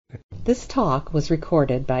This talk was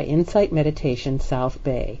recorded by Insight Meditation South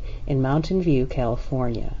Bay in Mountain View,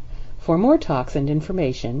 California. For more talks and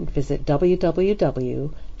information, visit www.imsb.org.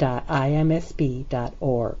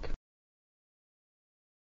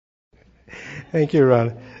 Thank you,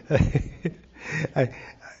 Ron.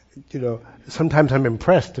 Sometimes I'm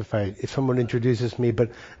impressed if someone introduces me,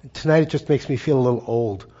 but tonight it just makes me feel a little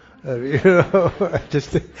old.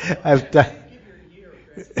 I've done.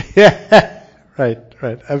 Yeah, right.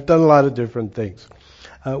 I've done a lot of different things.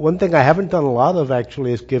 One thing I haven't done a lot of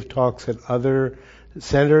actually is give talks at other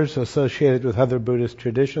centers associated with other Buddhist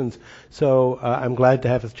traditions. So I'm glad to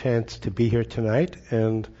have a chance to be here tonight,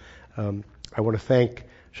 and I want to thank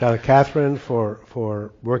Shana Catherine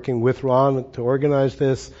for working with Ron to organize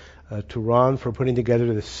this, to Ron for putting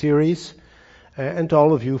together this series, and to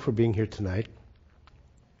all of you for being here tonight.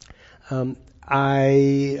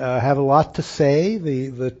 I have a lot to say.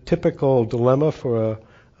 The typical dilemma for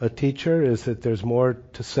a teacher is that there's more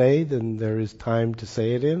to say than there is time to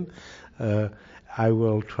say it in. I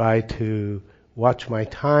will try to watch my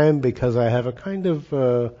time because I have a kind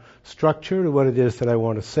of structure to what it is that I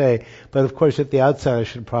want to say. But of course, at the outset, I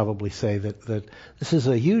should probably say that this is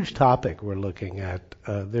a huge topic we're looking at.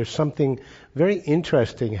 There's something very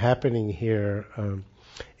interesting happening here.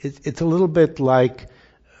 It's a little bit like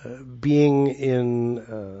being in,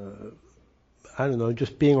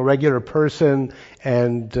 just being a regular person,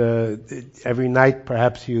 and every night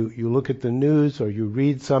perhaps you look at the news or you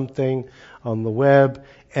read something on the web,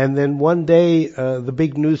 and then one day the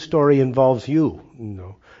big news story involves you,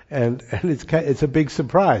 and it's a big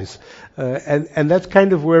surprise, and that's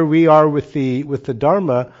kind of where we are with the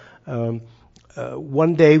Dharma.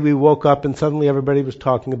 One day we woke up and suddenly everybody was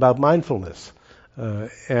talking about mindfulness.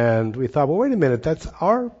 And we thought, well, wait a minute, that's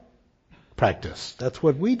our practice. That's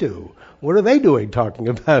what we do. What are they doing talking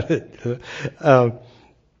about it?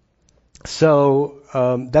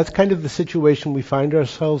 So that's kind of the situation we find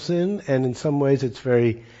ourselves in, and in some ways it's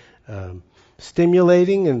very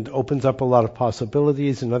stimulating and opens up a lot of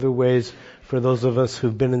possibilities. In other ways, for those of us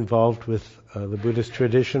who've been involved with the Buddhist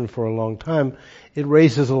tradition for a long time, it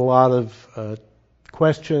raises a lot of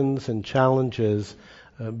questions and challenges.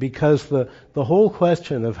 Because the whole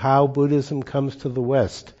question of how Buddhism comes to the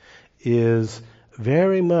West is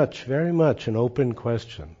very much an open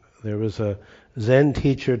question. There was a Zen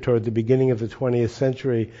teacher toward the beginning of the 20th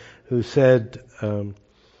century who said,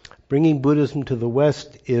 bringing Buddhism to the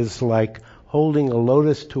West is like holding a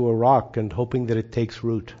lotus to a rock and hoping that it takes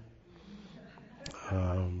root.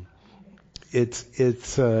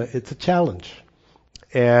 It's a challenge,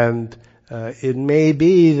 and it may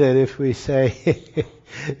be that if we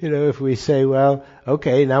say, well,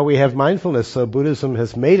 okay, now we have mindfulness, so Buddhism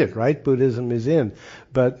has made it, right? Buddhism is in.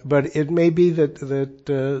 But it may be that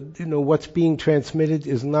what's being transmitted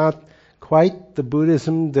is not quite the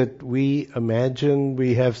Buddhism that we imagine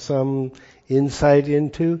we have some insight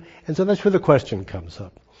into. And so that's where the question comes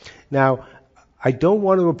up. Now, I don't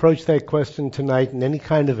want to approach that question tonight in any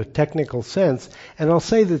kind of a technical sense, and I'll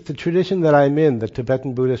say that the tradition that I'm in, the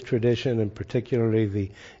Tibetan Buddhist tradition, and particularly the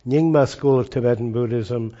Nyingma school of Tibetan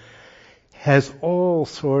Buddhism, has all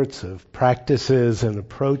sorts of practices and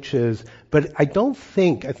approaches, but I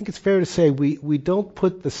think it's fair to say we don't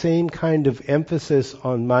put the same kind of emphasis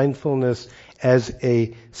on mindfulness as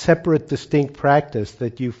a separate, distinct practice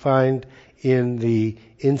that you find in the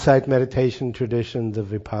insight meditation tradition, the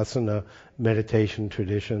Vipassana meditation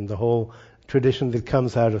tradition, the whole tradition that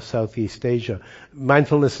comes out of Southeast Asia.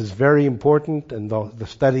 Mindfulness is very important, and the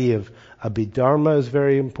study of Abhidharma is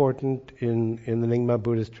very important in the Nyingma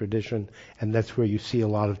Buddhist tradition, and that's where you see a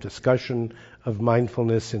lot of discussion of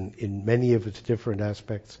mindfulness in many of its different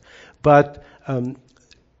aspects. But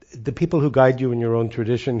the people who guide you in your own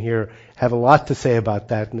tradition here have a lot to say about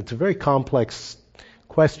that, and it's a very complex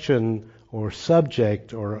question or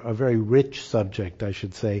subject, or a very rich subject, I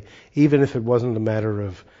should say, even if it wasn't a matter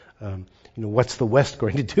of, what's the West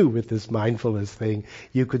going to do with this mindfulness thing?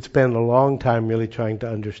 You could spend a long time really trying to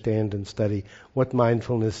understand and study what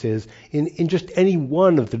mindfulness is in just any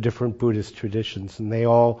one of the different Buddhist traditions, and they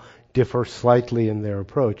all differ slightly in their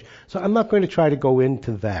approach. So I'm not going to try to go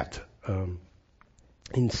into that.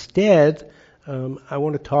 Instead, I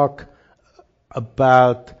want to talk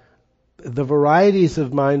about the varieties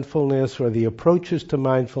of mindfulness, or the approaches to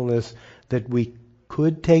mindfulness that we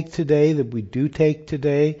could take today, that we do take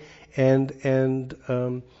today, and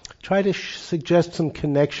try to suggest some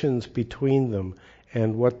connections between them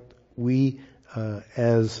and what we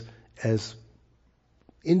as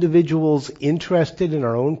individuals interested in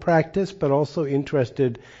our own practice, but also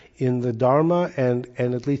interested in the Dharma, and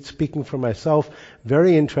at least speaking for myself,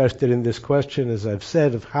 very interested in this question, as I've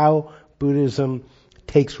said, of how Buddhism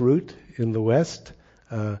takes root in the West,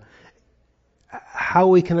 how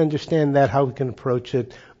we can understand that, how we can approach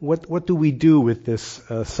it, what do we do with this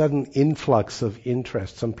sudden influx of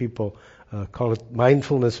interest? Some people call it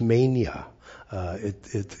mindfulness mania.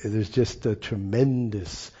 There's just a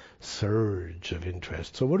tremendous surge of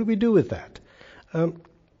interest. So what do we do with that?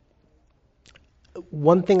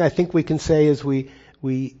 One thing I think we can say is we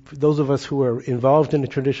those of us who are involved in a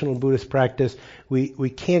traditional Buddhist practice, we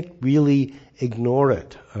can't really ignore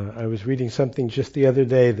it. I was reading something just the other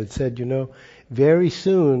day that said, very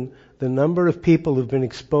soon the number of people who've been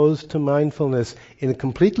exposed to mindfulness in a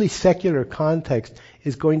completely secular context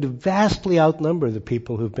is going to vastly outnumber the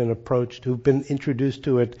people who've been introduced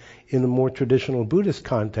to it in a more traditional Buddhist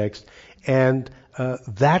context. And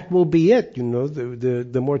that will be it.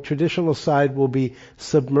 The more traditional side will be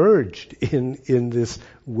submerged in this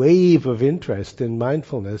wave of interest in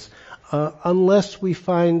mindfulness, unless we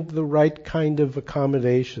find the right kind of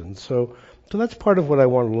accommodation. So that's part of what I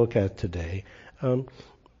want to look at today.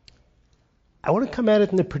 I want to come at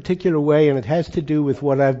it in a particular way, and it has to do with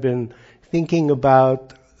what I've been thinking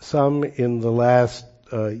about some in the last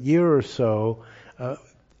year or so.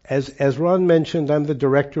 As Ron mentioned, I'm the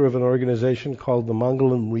director of an organization called the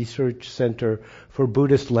Mangalam Research Center for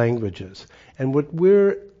Buddhist Languages. And what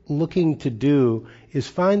we're looking to do is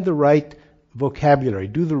find the right vocabulary,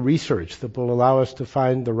 do the research that will allow us to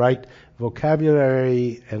find the right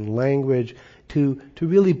vocabulary and language to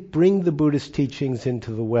really bring the Buddhist teachings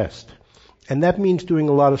into the West. And that means doing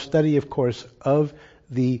a lot of study, of course, of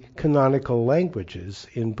the canonical languages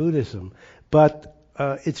in Buddhism. But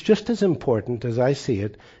it's just as important, as I see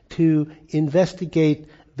it, to investigate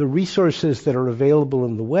the resources that are available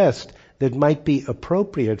in the West that might be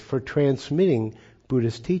appropriate for transmitting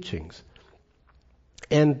Buddhist teachings.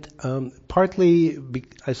 And partly,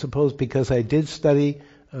 I suppose, because I did study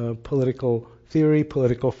political theory,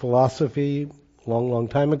 political philosophy, long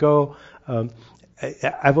time ago,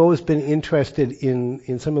 I've always been interested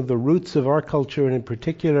in some of the roots of our culture, and in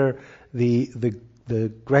particular the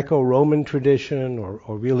Greco-Roman tradition,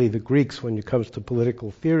 or really the Greeks when it comes to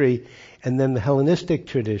political theory, and then the Hellenistic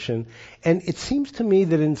tradition. And it seems to me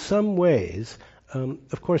that in some ways,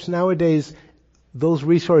 of course nowadays, those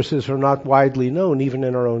resources are not widely known, even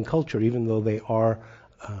in our own culture, even though they are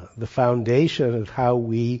the foundation of how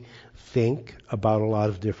we think about a lot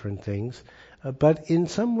of different things. But in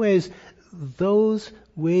some ways, those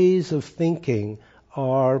ways of thinking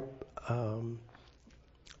are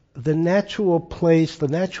the natural place, the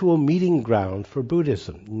natural meeting ground for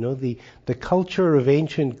Buddhism. The culture of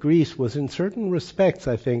ancient Greece was in certain respects,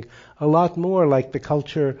 I think, a lot more like the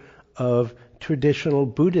culture of traditional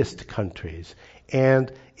Buddhist countries.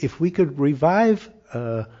 And if we could revive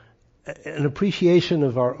an appreciation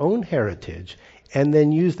of our own heritage and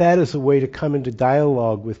then use that as a way to come into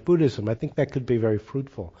dialogue with Buddhism, I think that could be very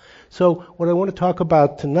fruitful. So what I want to talk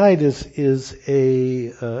about tonight is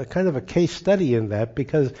a kind of a case study in that,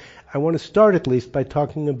 because I want to start at least by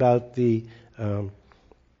talking about the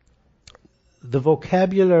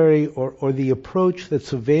vocabulary or the approach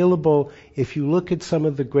that's available if you look at some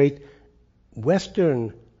of the great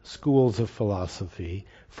Western schools of philosophy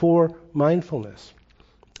for mindfulness.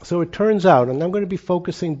 So it turns out, and I'm going to be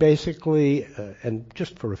focusing basically, and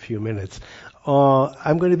just for a few minutes,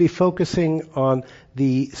 I'm going to be focusing on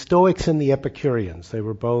the Stoics and the Epicureans. They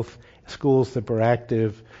were both schools that were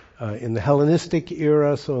active in the Hellenistic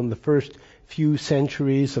era, so in the first few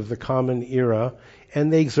centuries of the Common Era,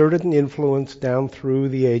 and they exerted an influence down through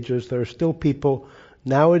the ages. There are still people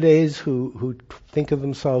nowadays who think of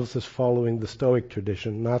themselves as following the Stoic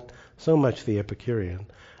tradition, not so much the Epicurean.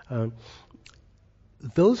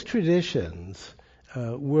 Those traditions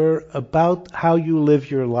were about how you live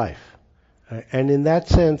your life. And in that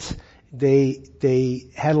sense, they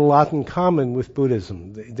had a lot in common with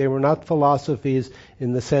Buddhism. They were not philosophies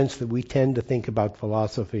in the sense that we tend to think about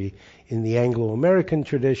philosophy in the Anglo-American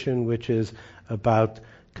tradition, which is about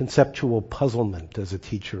conceptual puzzlement, as a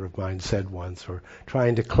teacher of mine said once, or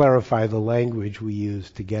trying to clarify the language we use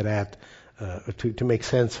to get at, to make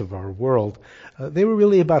sense of our world. They were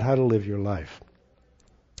really about how to live your life.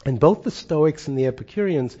 And both the Stoics and the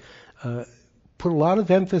Epicureans put a lot of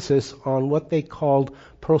emphasis on what they called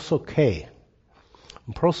prosoche.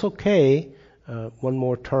 Prosoche, one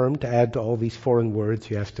more term to add to all these foreign words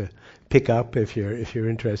you have to pick up if you're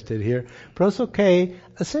interested here. Prosoche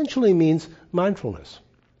essentially means mindfulness,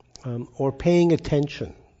 or paying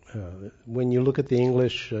attention. When you look at the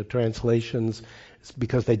English translations, it's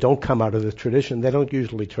because they don't come out of the tradition, they don't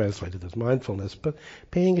usually translate it as mindfulness, but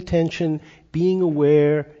paying attention, being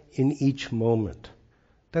aware in each moment.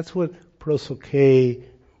 That's what prosoke,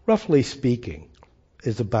 roughly speaking,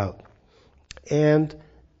 is about. And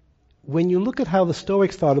when you look at how the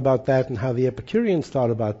Stoics thought about that and how the Epicureans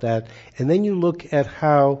thought about that, and then you look at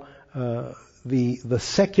how the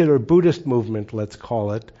secular Buddhist movement, let's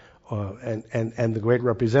call it, and the great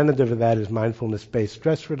representative of that is mindfulness-based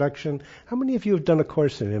stress reduction. How many of you have done a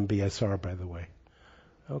course in MBSR, by the way?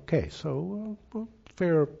 Okay, so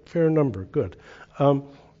fair number, good.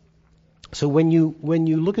 So when you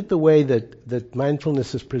look at the way that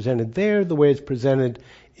mindfulness is presented there, the way it's presented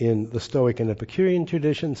in the Stoic and Epicurean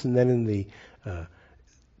traditions, and then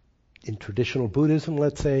in traditional Buddhism,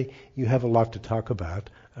 let's say, you have a lot to talk about,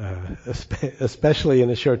 especially in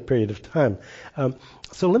a short period of time.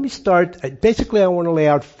 So let me start. Basically, I want to lay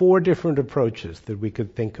out 4 different approaches that we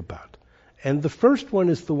could think about. And the first one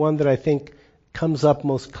is the one that I think comes up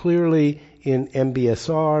most clearly in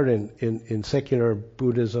MBSR and in secular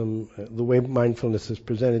Buddhism, the way mindfulness is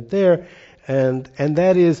presented there, and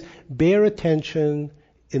that is bear attention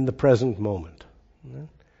in the present moment.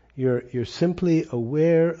 You're simply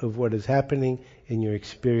aware of what is happening in your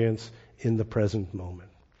experience in the present moment.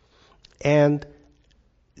 And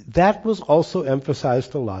that was also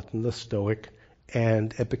emphasized a lot in the Stoic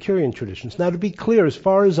and Epicurean traditions. Now, to be clear, as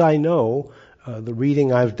far as I know, the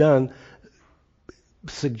reading I've done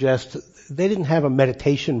suggests they didn't have a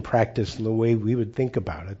meditation practice in the way we would think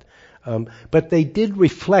about it. But they did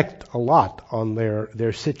reflect a lot on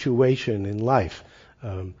their situation in life.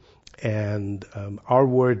 And our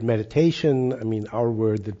word meditation, our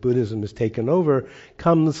word that Buddhism has taken over,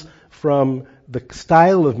 comes from the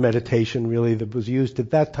style of meditation really that was used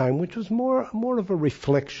at that time, which was more of a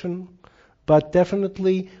reflection, but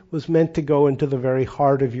definitely was meant to go into the very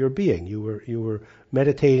heart of your being. You were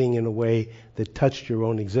meditating in a way that touched your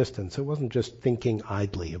own existence. It wasn't just thinking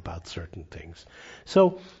idly about certain things.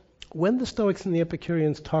 So when the Stoics and the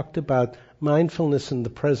Epicureans talked about mindfulness in the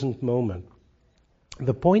present moment,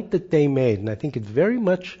 the point that they made, and I think it's very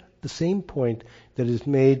much the same point that is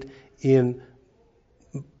made in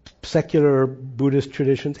secular Buddhist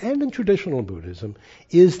traditions and in traditional Buddhism,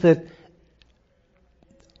 is that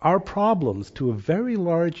our problems, to a very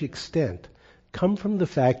large extent, come from the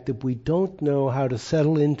fact that we don't know how to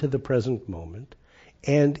settle into the present moment,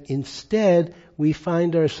 and instead we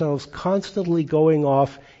find ourselves constantly going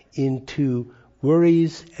off into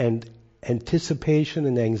worries and anticipation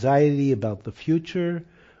and anxiety about the future,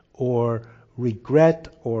 or regret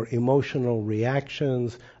or emotional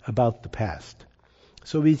reactions about the past.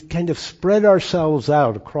 So we kind of spread ourselves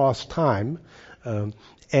out across time,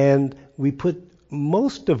 and we put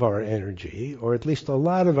most of our energy, or at least a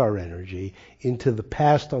lot of our energy, into the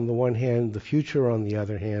past on the one hand, the future on the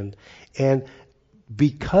other hand, and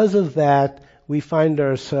because of that, we find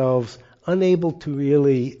ourselves unable to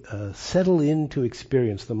really settle into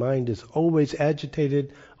experience. The mind is always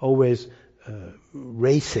agitated, always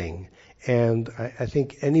racing. And I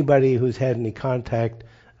think anybody who's had any contact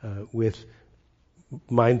with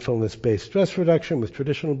mindfulness-based stress reduction, with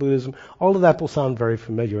traditional Buddhism, all of that will sound very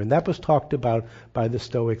familiar. And that was talked about by the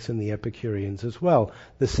Stoics and the Epicureans as well.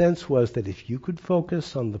 The sense was that if you could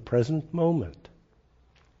focus on the present moment,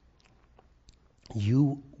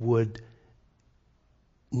 you would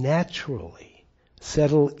naturally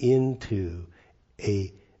settle into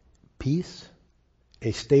a peace,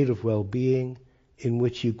 a state of well-being in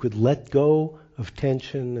which you could let go of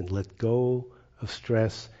tension and let go of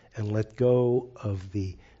stress and let go of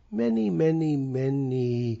the many, many,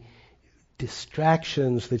 many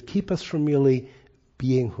distractions that keep us from really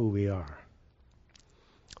being who we are.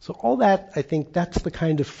 So all that, I think, that's the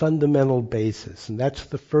kind of fundamental basis, and that's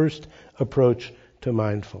the first approach to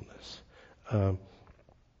mindfulness.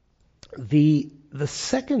 The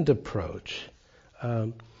second approach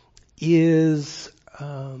is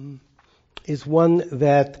one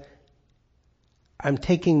that I'm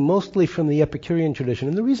taking mostly from the Epicurean tradition.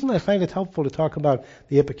 And the reason I find it helpful to talk about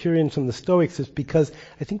the Epicureans and the Stoics is because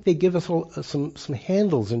I think they give us some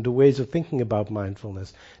handles into ways of thinking about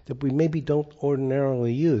mindfulness that we maybe don't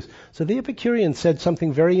ordinarily use. So the Epicureans said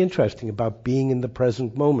something very interesting about being in the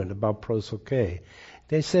present moment, about prosoke.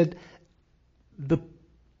 They said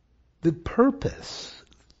the purpose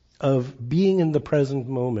of being in the present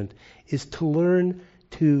moment is to learn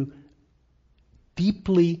to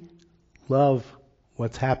deeply love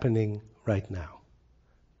what's happening right now,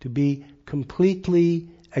 to be completely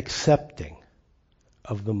accepting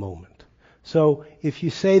of the moment. So if you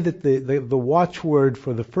say that the watchword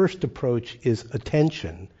for the first approach is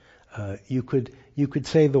attention, You could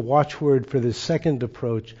say the watchword for the second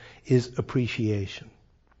approach is appreciation.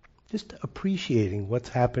 Just appreciating what's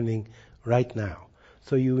happening right now.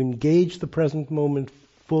 So you engage the present moment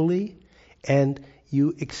fully, and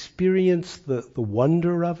you experience the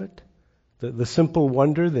wonder of it, the simple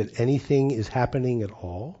wonder that anything is happening at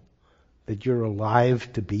all, that you're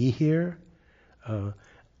alive to be here,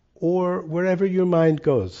 or wherever your mind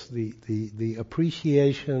goes, the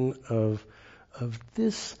appreciation of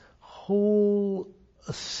this whole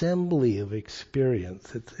assembly of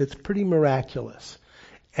experience. It's pretty miraculous.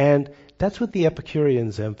 And that's what the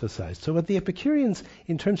Epicureans emphasized. So what the Epicureans,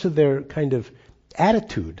 in terms of their kind of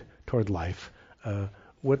attitude toward life,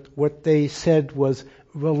 what they said was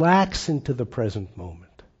relax into the present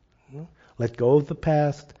moment. Let go of the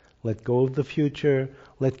past, let go of the future,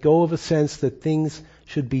 let go of a sense that things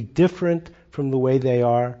should be different from the way they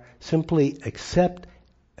are. Simply accept,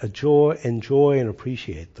 enjoy, and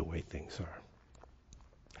appreciate the way things are.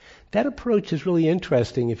 That approach is really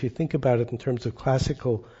interesting if you think about it in terms of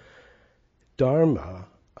classical Dharma.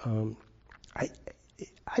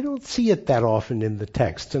 I don't see it that often in the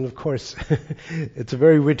text, and of course, it's a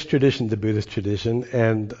very rich tradition, the Buddhist tradition,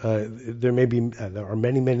 and there are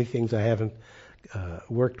many things I haven't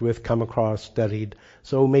worked with, come across, studied,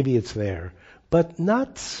 so maybe it's there, but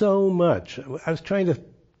not so much. I was trying to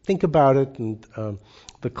think about it, and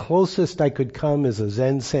the closest I could come is a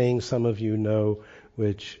Zen saying some of you know,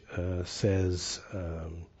 which says,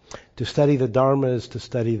 to study the Dharma is to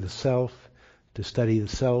study the self. To study the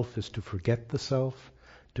self is to forget the self.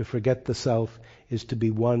 To forget the self is to be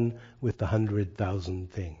one with the 100,000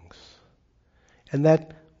 things. And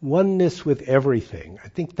that oneness with everything, I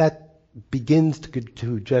think that begins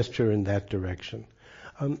to gesture in that direction.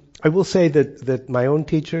 I will say that my own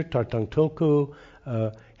teacher, Tartang Tulku,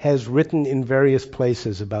 has written in various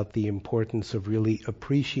places about the importance of really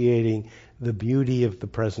appreciating the beauty of the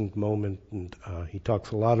present moment, and he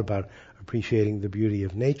talks a lot about appreciating the beauty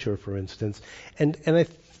of nature, for instance. And I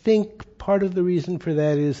think part of the reason for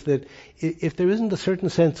that is that if there isn't a certain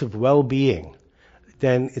sense of well-being,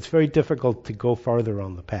 then it's very difficult to go farther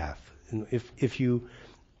on the path. And if you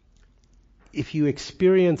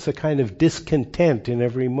experience a kind of discontent in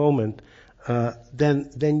every moment,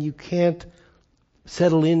 then you can't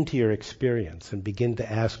settle into your experience and begin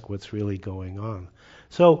to ask what's really going on.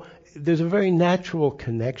 So there's a very natural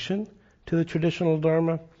connection to the traditional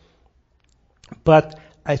Dharma, but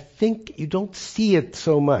I think you don't see it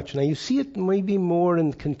so much. Now you see it maybe more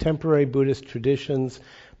in contemporary Buddhist traditions,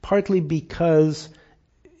 partly because,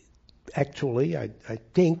 actually, I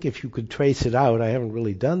think if you could trace it out, I haven't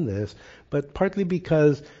really done this, but partly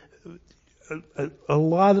because a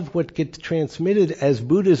lot of what gets transmitted as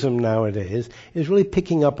Buddhism nowadays is really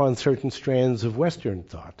picking up on certain strands of Western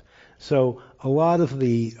thought. So a lot of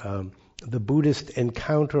the Buddhist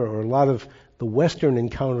encounter, or a lot of the Western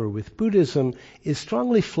encounter with Buddhism, is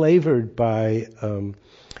strongly flavored by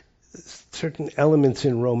certain elements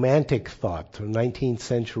in Romantic thought, or 19th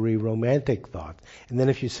century Romantic thought. And then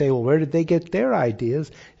if you say, well, where did they get their ideas?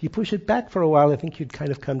 If you push it back for a while, I think you'd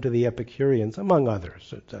kind of come to the Epicureans, among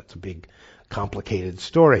others. That's a big, complicated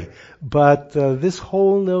story. But this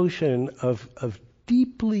whole notion of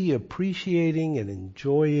deeply appreciating and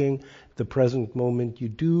enjoying the present moment, you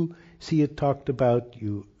do see it talked about,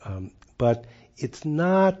 but it's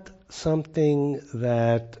not something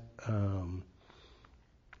that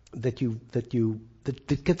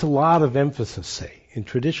gets a lot of emphasis, say, in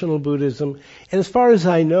traditional Buddhism. And as far as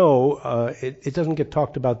I know, it doesn't get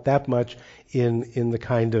talked about that much in the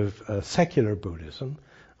kind of secular Buddhism.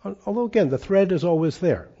 Although again, the thread is always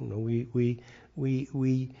there. You know,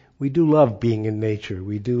 we do love being in nature.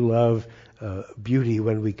 We do love beauty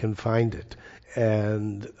when we can find it,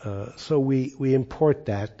 and so we import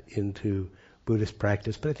that into Buddhist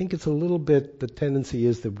practice. But I think it's a little bit, the tendency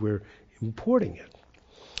is that we're importing it.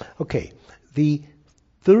 Okay, the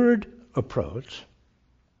third approach.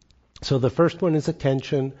 So the first one is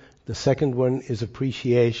attention. The second one is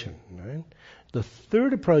appreciation. Right? The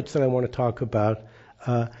third approach that I want to talk about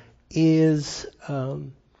is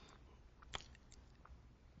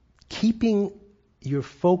keeping your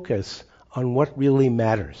focus on what really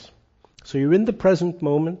matters. So you're in the present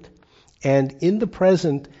moment, and in the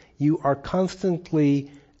present you are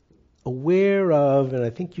constantly aware of, and I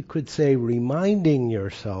think you could say reminding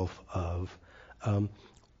yourself of,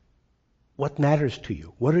 what matters to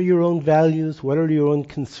you. What are your own values? What are your own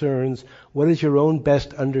concerns? What is your own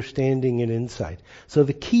best understanding and insight? So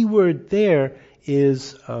the key word there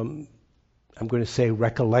is, I'm going to say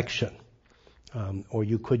recollection, or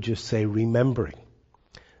you could just say remembering.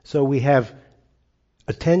 So we have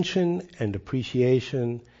attention and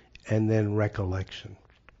appreciation and then recollection.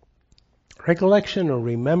 Recollection or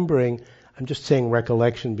remembering, I'm just saying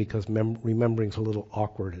recollection because remembering's a little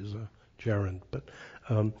awkward as a gerund, but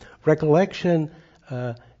recollection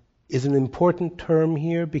is an important term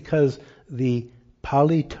here because the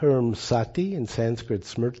Pali term sati, in Sanskrit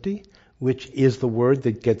smrti, which is the word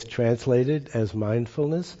that gets translated as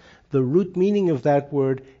mindfulness, the root meaning of that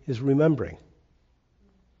word is remembering.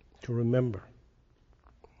 To remember.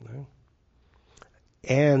 Right?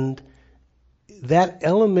 And that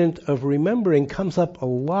element of remembering comes up a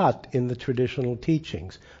lot in the traditional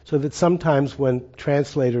teachings. So that sometimes when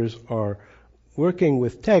translators are working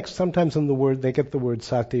with text, sometimes in the word they get the word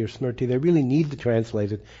sati or smrti, they really need to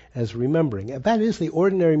translate it as remembering. And that is the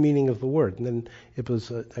ordinary meaning of the word. And then it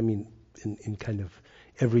was, in kind of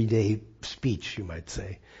everyday speech, you might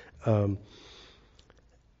say.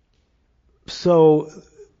 So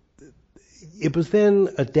it was then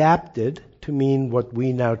adapted to mean what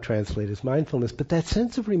we now translate as mindfulness, but that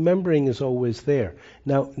sense of remembering is always there.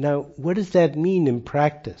 Now, what does that mean in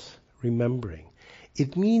practice, remembering?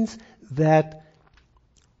 It means that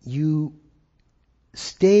you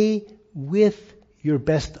stay with your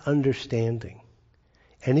best understanding.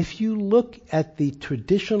 And if you look at the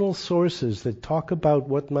traditional sources that talk about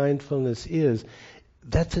what mindfulness is,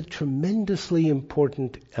 that's a tremendously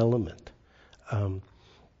important element.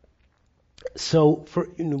 So,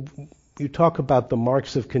 you talk about the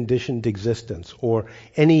marks of conditioned existence, or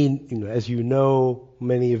any, as you know,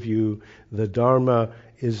 many of you, the Dharma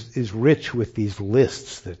is rich with these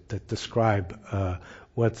lists that describe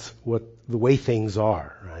what the way things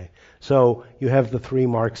are, right? So you have the 3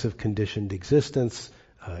 marks of conditioned existence,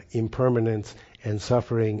 impermanence, and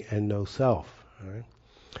suffering, and no self. Right?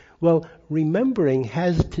 Well, remembering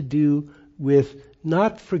has to do with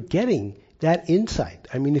not forgetting that insight.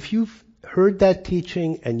 I mean, if you've heard that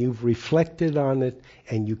teaching and you've reflected on it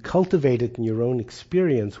and you cultivate it in your own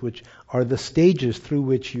experience, which are the stages through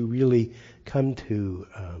which you really come to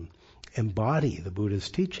embody the Buddha's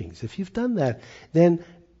teachings. If you've done that, then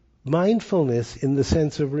mindfulness in the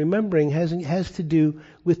sense of remembering has to do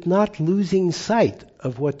with not losing sight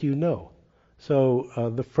of what you know.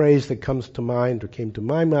 So the phrase that comes to mind or came to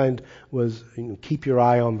my mind was, keep your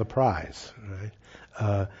eye on the prize.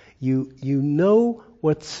 Right? You know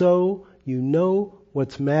what's so. You know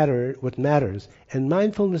what matters, and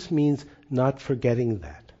mindfulness means not forgetting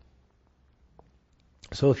that.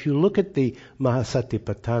 So if you look at the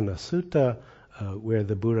Mahasatipatthana Sutta, where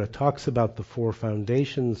the Buddha talks about the 4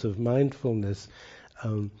 foundations of mindfulness,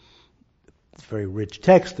 it's a very rich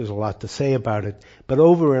text, there's a lot to say about it, but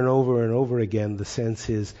over and over and over again the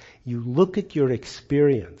sense is you look at your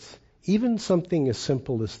experience, even something as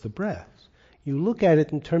simple as the breath. You look at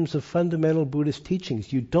it in terms of fundamental Buddhist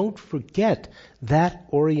teachings. You don't forget that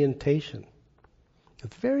orientation.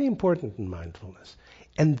 It's very important in mindfulness.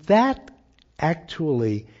 And that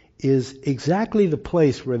actually is exactly the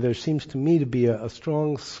place where there seems to me to be a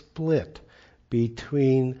strong split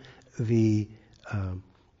between the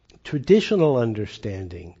traditional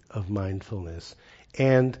understanding of mindfulness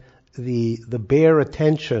and the bare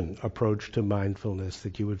attention approach to mindfulness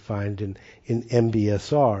that you would find in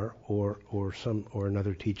MBSR or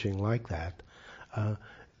another teaching like that.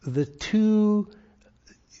 The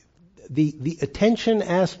attention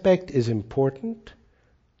aspect is important.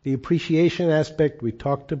 The appreciation aspect we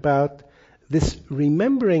talked about. This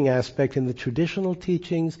remembering aspect in the traditional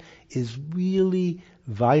teachings is really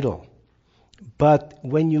vital. But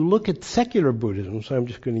when you look at secular Buddhism, so I'm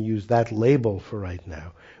just going to use that label for right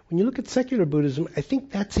now, when you look at secular Buddhism, I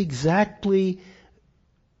think that's exactly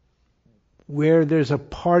where there's a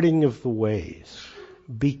parting of the ways.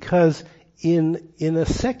 Because in a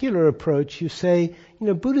secular approach, you say,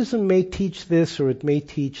 Buddhism may teach this or it may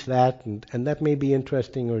teach that, and that may be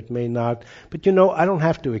interesting or it may not. But I don't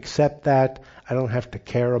have to accept that. I don't have to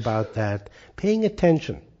care about that. Paying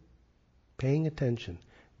attention, being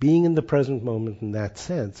in the present moment in that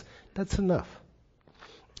sense, that's enough.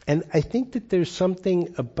 And I think that there's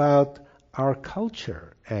something about our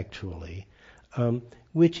culture, actually,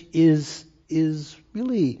 which is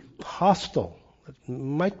really hostile. It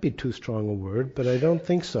might be too strong a word, but I don't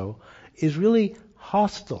think so. Is really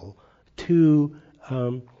hostile to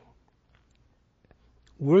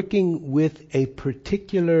working with a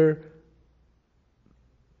particular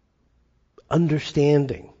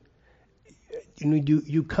understanding.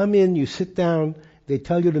 You come in, you sit down. They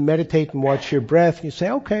tell you to meditate and watch your breath. And you say,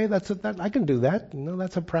 okay, I can do that.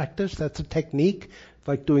 That's a practice. That's a technique.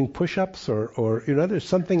 Like doing push-ups or there's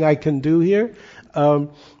something I can do here.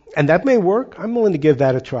 And that may work. I'm willing to give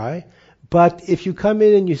that a try. But if you come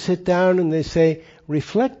in and you sit down and they say,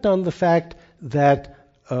 reflect on the fact that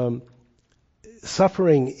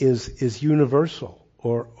suffering is universal,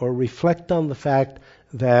 or reflect on the fact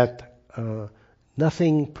that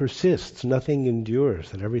nothing persists, nothing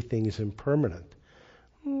endures, that everything is impermanent.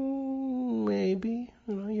 Maybe,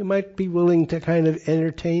 you might be willing to kind of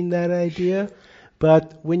entertain that idea,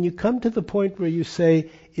 but when you come to the point where you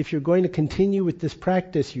say, if you're going to continue with this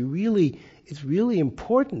practice, it's really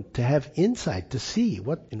important to have insight, to see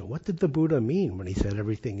what did the Buddha mean when he said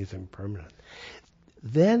everything is impermanent.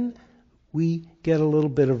 Then we get a little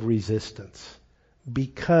bit of resistance,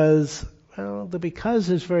 because the because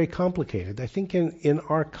is very complicated. I think in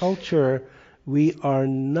our culture we are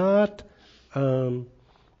not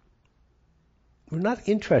we're not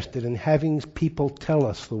interested in having people tell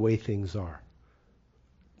us the way things are.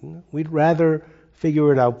 We'd rather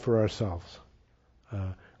figure it out for ourselves.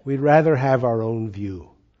 We'd rather have our own view.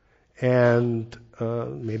 And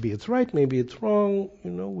maybe it's right, maybe it's wrong,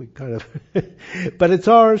 we kind of... but it's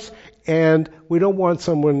ours, and we don't want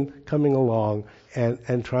someone coming along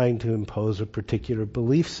and trying to impose a particular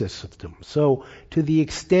belief system. So to the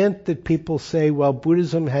extent that people say, well,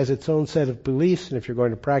 Buddhism has its own set of beliefs, and if you're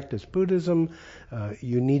going to practice Buddhism,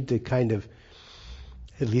 you need to kind of,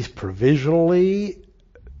 at least provisionally,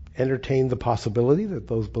 entertain the possibility that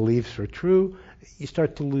those beliefs are true, you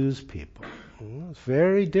start to lose people. It's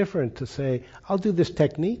very different to say, I'll do this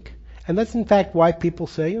technique. And that's in fact why people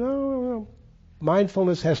say,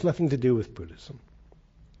 mindfulness has nothing to do with Buddhism.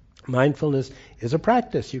 Mindfulness is a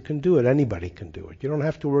practice. You can do it. Anybody can do it. You don't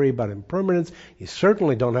have to worry about impermanence. You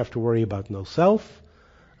certainly don't have to worry about no self.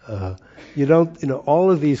 You don't,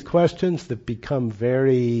 all of these questions that become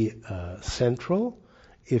very central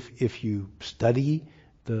if you study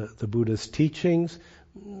the Buddha's teachings,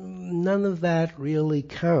 none of that really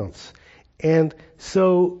counts. And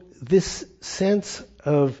so this sense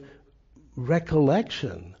of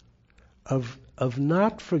recollection, of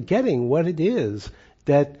not forgetting what it is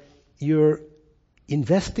that you're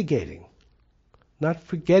investigating, not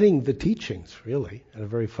forgetting the teachings, really, at a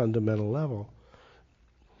very fundamental level,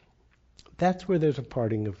 that's where there's a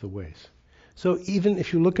parting of the ways. So even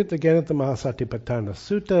if you look again at the Mahasatipatthana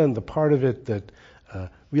Sutta and the part of it that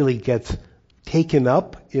really gets taken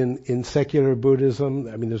up in secular Buddhism,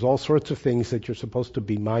 there's all sorts of things that you're supposed to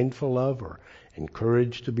be mindful of or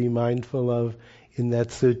encouraged to be mindful of in that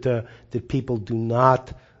sutta that people do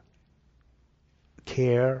not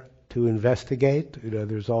care to investigate.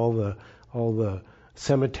 There's all the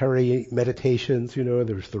cemetery meditations,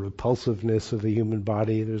 there's the repulsiveness of the human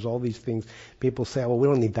body, there's all these things. People say, well, we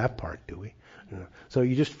don't need that part, do we? So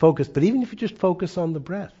you just focus, but even if you just focus on the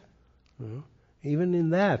breath, even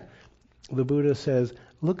in that, the Buddha says,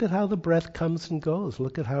 look at how the breath comes and goes.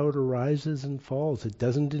 Look at how it arises and falls. It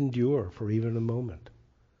doesn't endure for even a moment.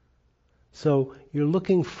 So you're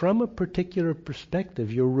looking from a particular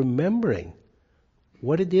perspective. You're remembering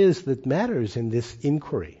what it is that matters in this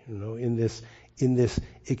inquiry, in this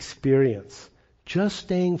experience. Just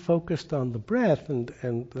staying focused on the breath,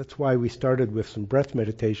 and that's why we started with some breath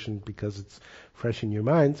meditation, because it's fresh in your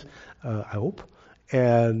minds, I hope.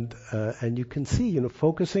 And you can see,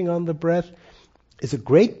 focusing on the breath is a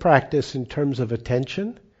great practice in terms of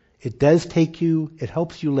attention. It does it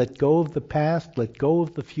helps you let go of the past, let go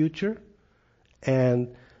of the future,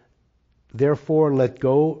 and therefore let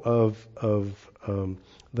go of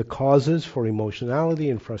the causes for emotionality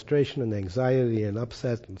and frustration and anxiety and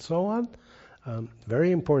upset and so on.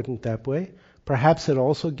 Very important that way. Perhaps it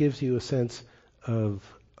also gives you a sense of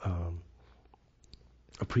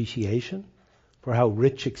appreciation for how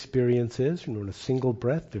rich experience is. In a single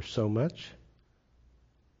breath, there's so much.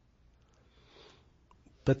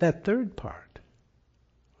 But that third part,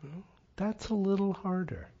 that's a little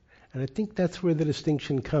harder. And I think that's where the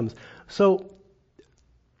distinction comes. So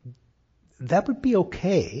that would be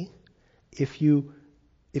okay if you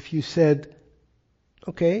said,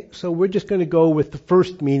 okay, so we're just going to go with the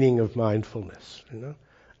first meaning of mindfulness,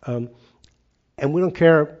 and we don't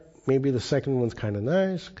care. Maybe the second one's kind of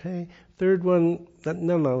nice, okay. Third one,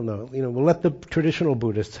 no. We'll let the traditional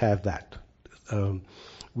Buddhists have that.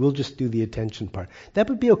 We'll just do the attention part. That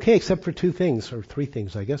would be okay, except for two things, or three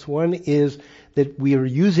things, I guess. One is that we are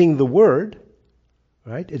using the word,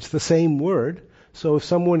 right? It's the same word. So if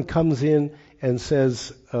someone comes in and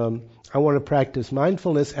says, I want to practice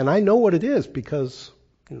mindfulness, and I know what it is because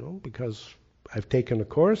I've taken a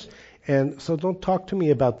course, and so don't talk to me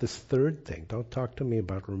about this third thing. Don't talk to me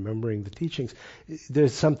about remembering the teachings.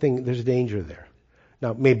 There's danger there.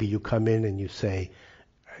 Now, maybe you come in and you say,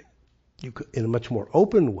 in a much more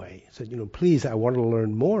open way, said, please, I want to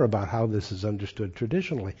learn more about how this is understood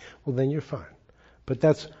traditionally. Well, then you're fine. But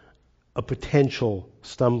that's a potential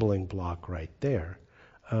stumbling block right there.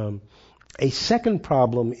 A second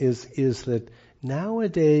problem is that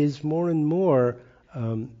nowadays more and more,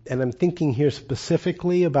 and I'm thinking here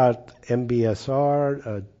specifically about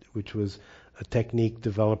MBSR, which was a technique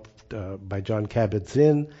developed by John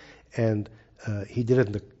Kabat-Zinn, and he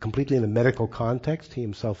did it completely in a medical context. He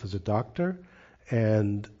himself is a doctor,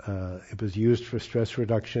 and it was used for stress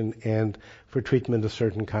reduction and for treatment of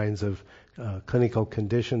certain kinds of clinical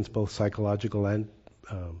conditions, both psychological and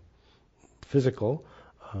physical.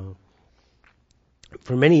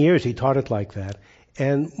 For many years he taught it like that.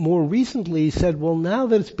 And more recently he said, well, now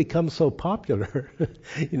that it's become so popular,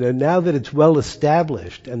 now that it's well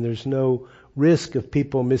established and there's no risk of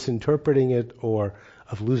people misinterpreting it or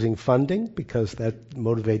of losing funding, because that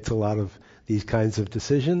motivates a lot of these kinds of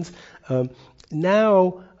decisions,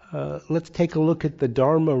 now let's take a look at the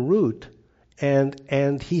Dharma root.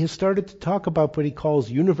 And he has started to talk about what he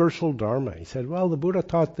calls universal Dharma. He said, well, the Buddha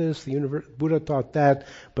taught this, the Buddha taught that,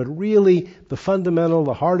 but really the fundamental,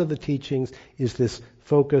 the heart of the teachings is this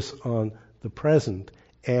focus on the present.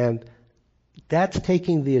 And that's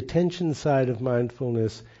taking the attention side of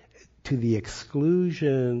mindfulness to the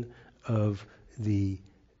exclusion of the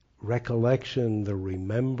recollection, the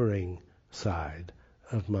remembering side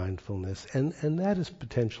of mindfulness. And that is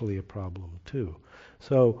potentially a problem too.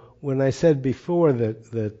 So when I said before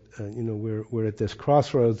that we're at this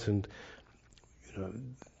crossroads and a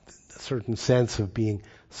certain sense of being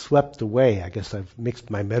swept away, I guess I've mixed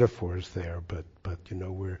my metaphors there, but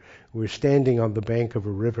we're standing on the bank of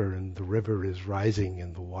a river and the river is rising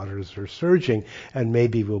and the waters are surging and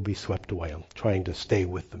maybe we'll be swept away. I'm trying to stay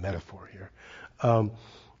with the metaphor here.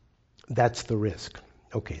 That's the risk.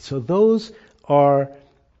 Okay, so those are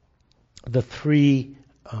the three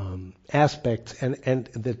aspects, and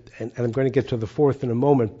I'm going to get to the fourth in a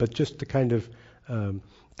moment, but just to kind of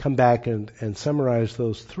come back and summarize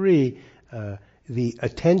those three, the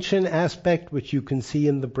attention aspect, which you can see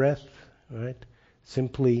in the breath, right?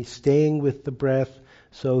 Simply staying with the breath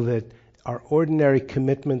so that our ordinary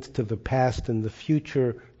commitments to the past and the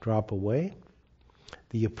future drop away.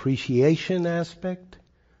 The appreciation aspect,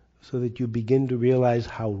 so that you begin to realize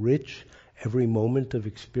how rich every moment of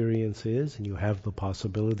experience is, and you have the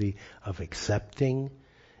possibility of accepting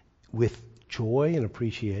with joy and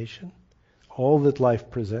appreciation all that life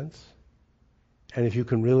presents. And if you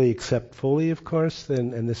can really accept fully, of course,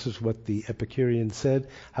 then, and this is what the Epicurean said,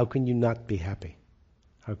 how can you not be happy?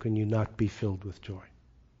 How can you not be filled with joy?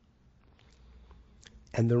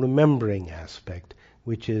 And the remembering aspect,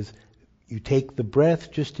 which is you take the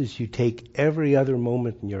breath just as you take every other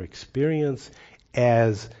moment in your experience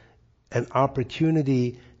as an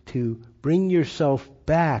opportunity to bring yourself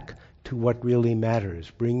back to what really matters.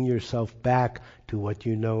 Bring yourself back to what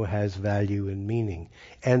you know has value and meaning.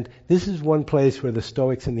 And this is one place where the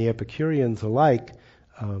Stoics and the Epicureans alike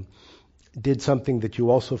did something that you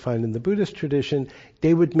also find in the Buddhist tradition.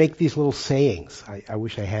 They would make these little sayings. I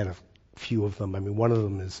wish I had a few of them. I mean, one of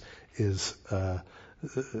them is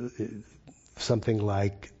something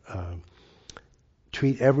like,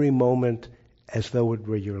 treat every moment as though it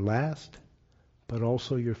were your last, but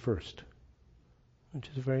also your first, which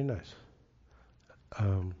is very nice.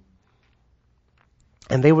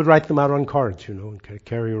 And they would write them out on cards, and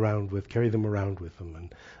carry them around with them.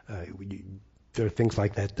 And there are things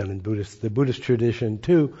like that done in the Buddhist tradition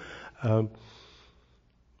too.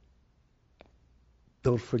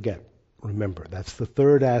 Don't forget, remember. That's the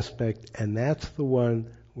third aspect, and that's the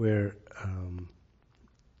one where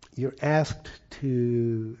you're asked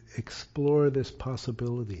to explore this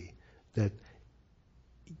possibility that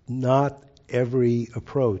not every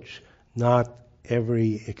approach, not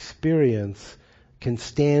every experience can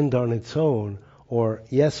stand on its own, or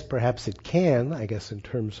yes, perhaps it can, I guess in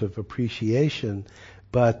terms of appreciation,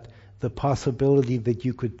 but the possibility that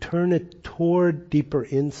you could turn it toward deeper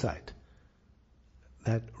insight,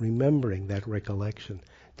 that remembering, that recollection,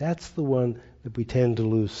 that's the one that we tend to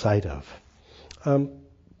lose sight of.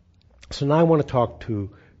 So now I want to talk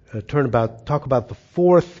about the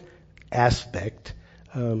fourth aspect,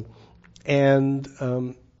 and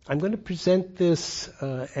I'm going to present this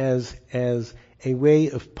as a way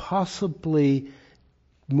of possibly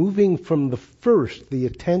moving from the first, the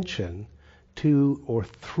attention, to or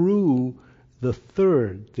through the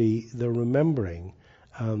third, the remembering.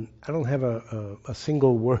 I don't have a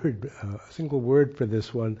single word for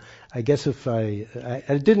this one. I guess if I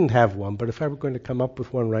didn't have one, but if I were going to come up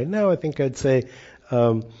with one right now, I think I'd say,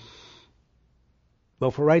 well,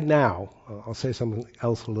 for right now, I'll say something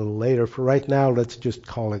else a little later. For right now, let's just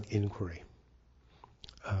call it inquiry.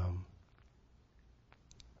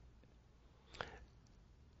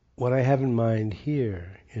 what I have in mind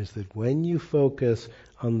here is that when you focus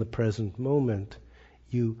on the present moment,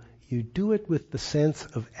 you do it with the sense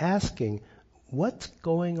of asking, what's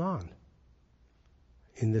going on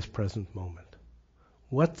in this present moment?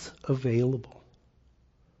 What's available?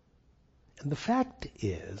 And the fact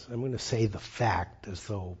is, I'm going to say the fact as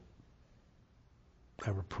though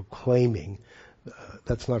I were proclaiming,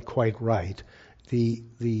 that's not quite right. The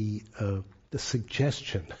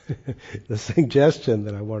suggestion, the suggestion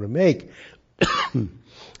that I want to make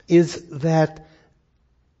is that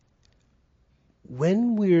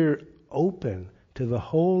when we're open to the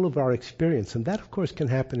whole of our experience, and that of course can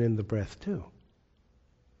happen in the breath too,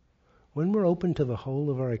 when we're open to the whole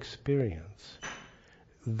of our experience,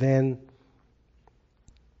 then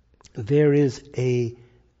there is a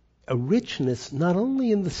richness, not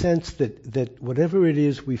only in the sense that whatever it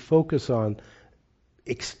is we focus on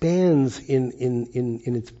expands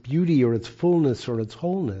in its beauty or its fullness or its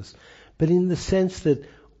wholeness, but in the sense that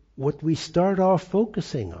what we start off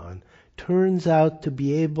focusing on turns out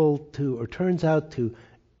to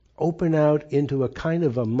open out into a kind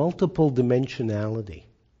of a multiple dimensionality.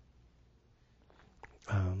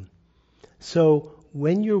 So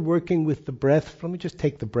when you're working with the breath, let me just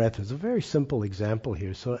take the breath as a very simple example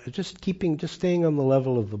here. So just staying on the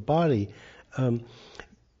level of the body,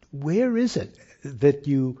 where is it that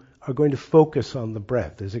you are going to focus on the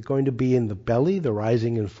breath? Is it going to be in the belly, the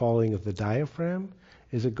rising and falling of the diaphragm?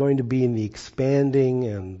 Is it going to be in the expanding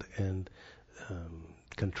and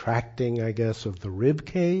contracting, I guess, of the rib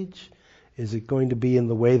cage? Is it going to be in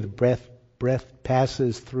the way the breath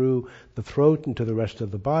passes through the throat into the rest of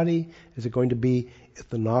the body? Is it going to be at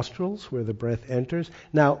the nostrils where the breath enters?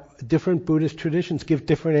 Now, different Buddhist traditions give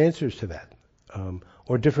different answers to that.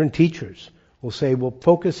 Or different teachers will say, well,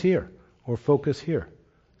 focus here or focus here.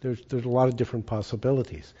 There's a lot of different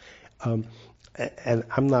possibilities. And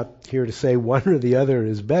I'm not here to say one or the other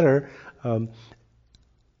is better.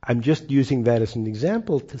 I'm just using that as an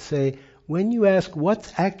example to say, when you ask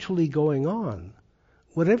what's actually going on,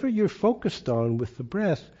 whatever you're focused on with the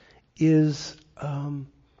breath is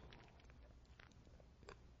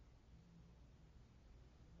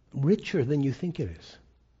richer than you think it is.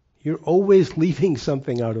 You're always leaving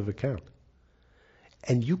something out of account.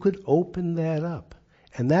 And you could open that up.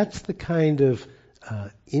 And that's the kind of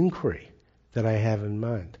inquiry that I have in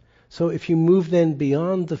mind. So if you move then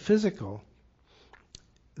beyond the physical,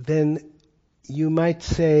 then you might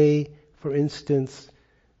say, for instance,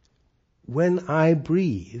 when I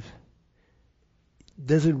breathe,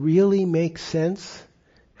 does it really make sense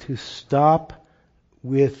to stop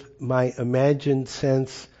with my imagined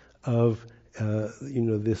sense of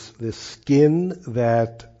this skin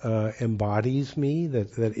that embodies me,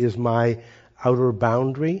 that is my outer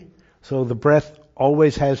boundary? So the breath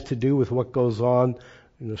always has to do with what goes on,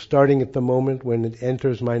 starting at the moment when it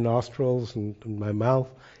enters my nostrils and my mouth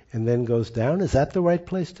and then goes down. Is that the right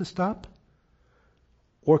place to stop?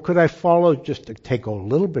 Or could I follow, just to take a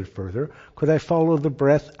little bit further, could I follow the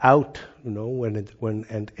breath out,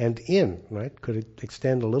 and in, right? Could it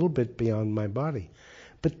extend a little bit beyond my body?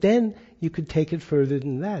 But then you could take it further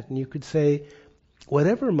than that, and you could say,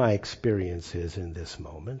 whatever my experience is in this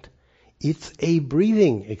moment, it's a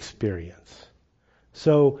breathing experience.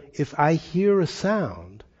 So if I hear a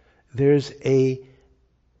sound, there's a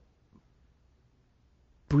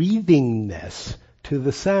breathingness to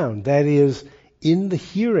the sound. That is, in the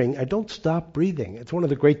hearing, I don't stop breathing. It's one of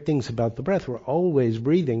the great things about the breath. We're always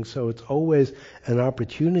breathing, so it's always an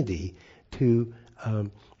opportunity to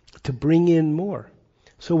bring in more.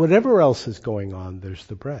 So whatever else is going on, there's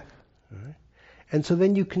the breath. Right? And so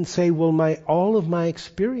then you can say, well, all of my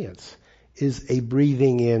experience is a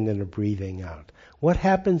breathing in and a breathing out. What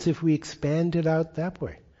happens if we expand it out that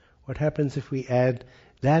way? What happens if we add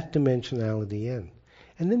that dimensionality in?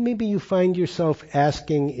 And then maybe you find yourself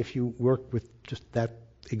asking, if you work with just that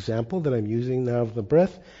example that I'm using now of the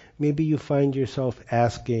breath, maybe you find yourself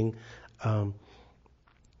asking,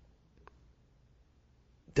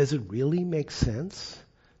 does it really make sense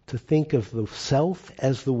to think of the self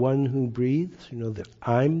as the one who breathes? That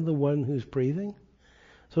I'm the one who's breathing?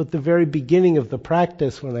 So at the very beginning of the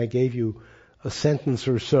practice, when I gave you a sentence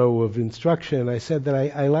or so of instruction, I said that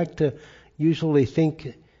I like to usually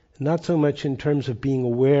think not so much in terms of being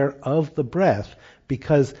aware of the breath,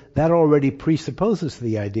 because that already presupposes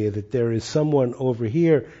the idea that there is someone over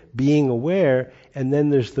here being aware, and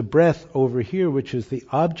then there's the breath over here, which is the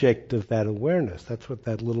object of that awareness. That's what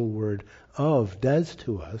that little word "of" does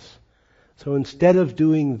to us. So instead of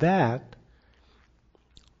doing that,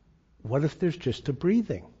 what if there's just a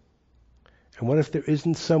breathing? And what if there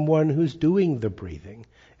isn't someone who's doing the breathing?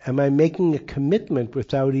 Am I making a commitment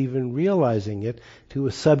without even realizing it to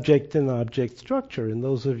a subject and object structure? And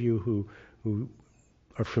those of you who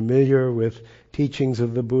are familiar with teachings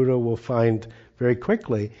of the Buddha will find very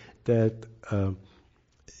quickly that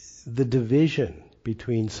the division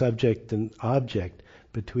between subject and object,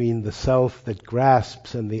 between the self that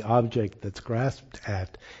grasps and the object that's grasped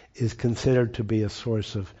at, is considered to be a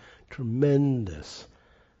source of tremendous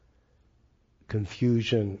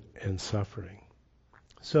confusion and suffering.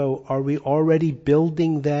 So are we already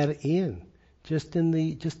building that in? Just in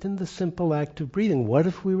the simple act of breathing. What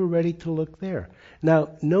if we were ready to look there? Now,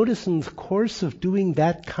 notice in the course of doing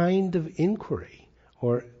that kind of inquiry,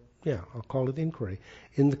 I'll call it inquiry,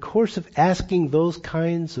 in the course of asking those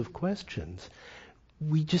kinds of questions,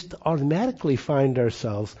 we just automatically find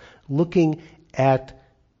ourselves looking at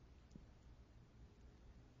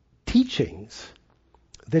teachings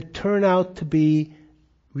that turn out to be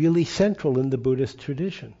really central in the Buddhist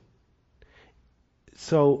tradition.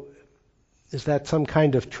 So, is that some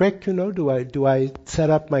kind of trick, Do I set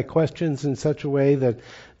up my questions in such a way that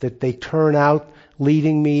they turn out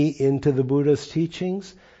leading me into the Buddha's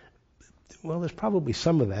teachings? Well, there's probably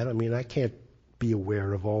some of that. I mean, I can't be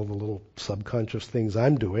aware of all the little subconscious things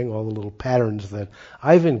I'm doing, all the little patterns that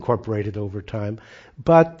I've incorporated over time.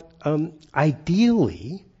 But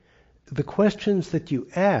ideally, the questions that you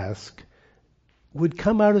ask would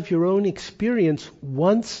come out of your own experience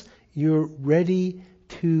once you're ready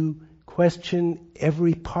to question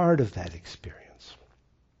every part of that experience.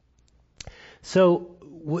 So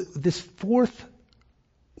this fourth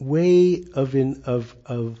way of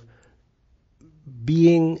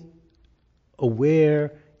being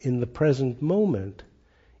aware in the present moment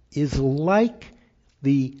is like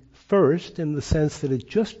the first in the sense that it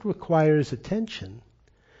just requires attention,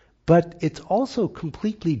 but it's also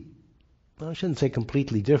completely, I shouldn't say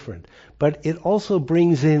completely different, but it also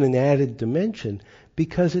brings in an added dimension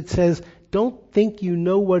because it says, don't think you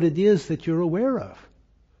know what it is that you're aware of.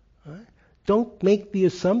 Right? Don't make the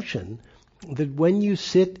assumption that when you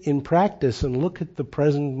sit in practice and look at the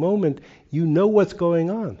present moment, you know what's going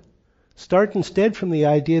on. Start instead from the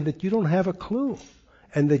idea that you don't have a clue,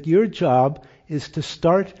 and that your job is to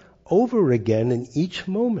start over again in each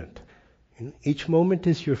moment. Each moment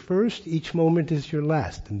is your first, each moment is your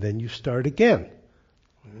last, and then you start again.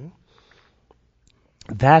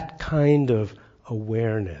 That kind of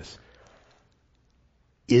awareness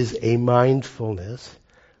is a mindfulness,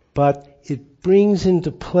 but it brings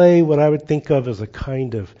into play what I would think of as a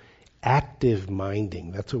kind of active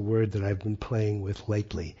minding. That's a word that I've been playing with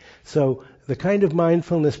lately. So the kind of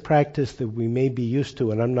mindfulness practice that we may be used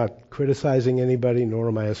to, and I'm not criticizing anybody, nor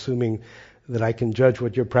am I assuming that I can judge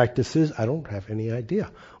what your practice is. I don't have any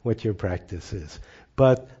idea what your practice is.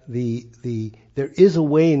 But there is a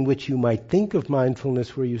way in which you might think of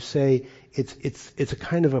mindfulness where you say it's a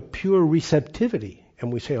kind of a pure receptivity.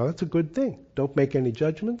 And we say, oh, that's a good thing. Don't make any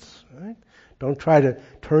judgments. Right? Don't try to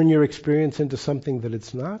turn your experience into something that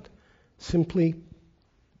it's not. Simply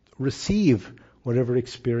receive whatever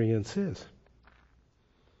experience is.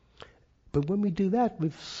 But when we do that,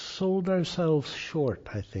 we've sold ourselves short,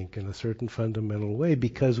 I think, in a certain fundamental way,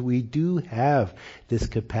 because we do have this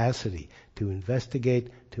capacity to investigate,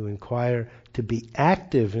 to inquire, to be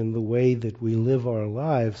active in the way that we live our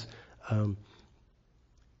lives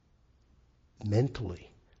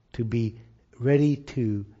mentally, to be ready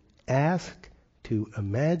to ask, to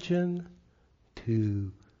imagine,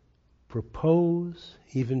 to propose,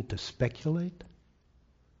 even to speculate.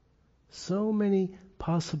 So many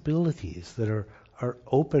possibilities that are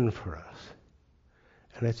open for us.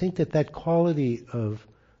 And I think that quality of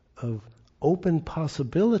open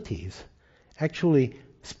possibilities actually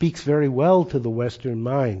speaks very well to the Western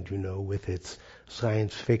mind, with its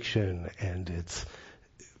science fiction and its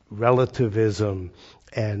relativism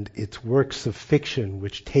and its works of fiction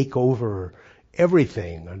which take over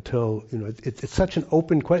everything until, it's such an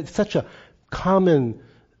open question, it's such a common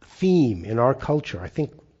theme in our culture. I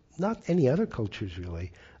think not any other cultures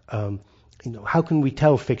really. How can we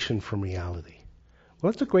tell fiction from reality?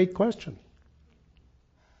 Well, that's a great question.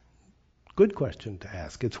 Good question to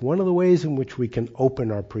ask. It's one of the ways in which we can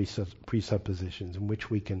open our presuppositions, in which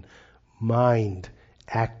we can mind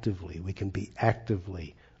actively. We can be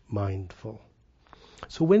actively mindful.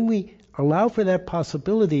 So when we allow for that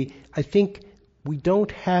possibility, I think we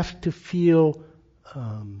don't have to feel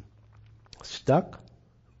stuck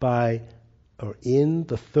by or in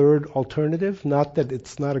the third alternative. Not that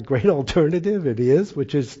it's not a great alternative, it is,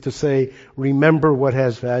 which is to say, remember what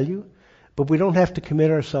has value. But we don't have to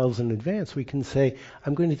commit ourselves in advance. We can say,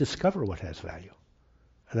 I'm going to discover what has value.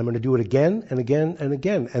 And I'm going to do it again and again and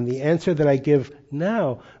again. And the answer that I give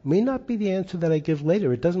now may not be the answer that I give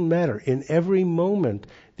later. It doesn't matter. In every moment,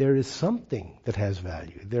 there is something that has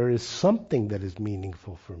value. There is something that is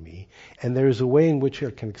meaningful for me. And there is a way in which I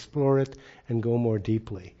can explore it and go more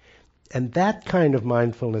deeply. And that kind of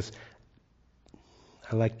mindfulness,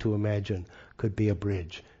 I like to imagine, could be a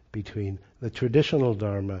bridge between the traditional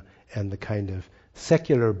Dharma and the kind of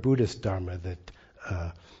secular Buddhist Dharma that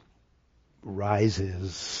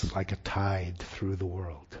rises like a tide through the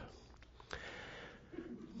world.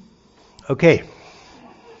 Okay.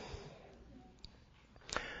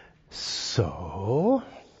 So,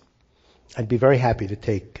 I'd be very happy to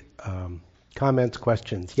take comments,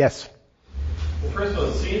 questions. Yes? Well, first of all,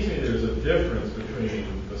 it seems to me there's a difference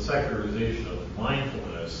between the secularization of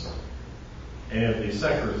mindfulness and the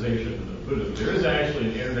secularization of Buddhism. There is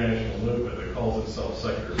actually an international movement that calls itself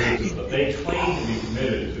secular Buddhism, but they claim to be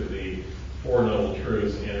committed to the Four Noble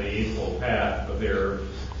Truths and the Eightfold Path, but they're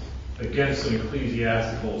against an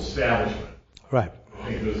ecclesiastical establishment. Right. I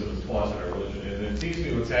think Buddhism is quasi religion. And it seems to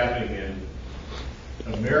me what's happening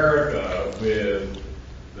in America with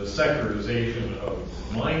the secularization of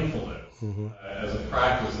mindfulness as a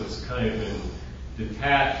practice that's kind of been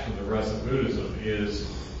detached from the rest of Buddhism is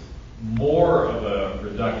more of a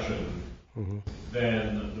reduction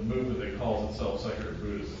than the movement that calls itself secular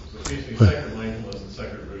Buddhism. So it seems to me secular mindfulness and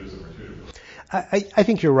secular Buddhism are two different. I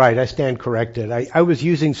think you're right. I stand corrected. I was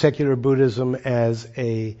using secular Buddhism as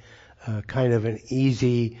a kind of an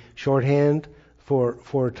easy shorthand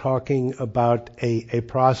for talking about a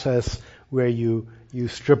process where you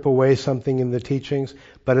strip away something in the teachings.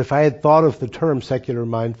 But if I had thought of the term secular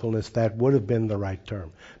mindfulness, that would have been the right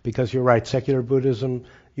term. Because you're right, secular Buddhism,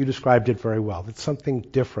 you described it very well. It's something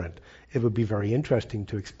different. It would be very interesting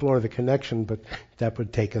to explore the connection, but that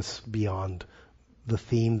would take us beyond the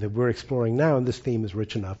theme that we're exploring now, and this theme is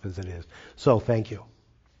rich enough as it is. So, thank you.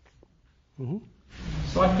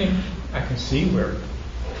 So I think I can see where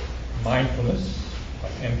mindfulness,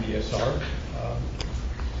 like MBSR,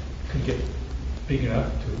 could get big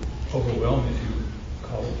enough to overwhelm, if you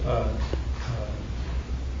call it,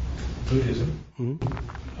 Buddhism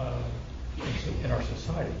in our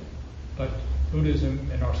society. But Buddhism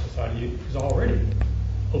in our society is already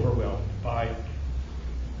overwhelmed by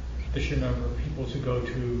the sheer number of people who go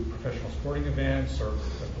to professional sporting events or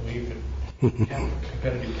believe that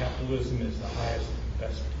competitive capitalism is the highest and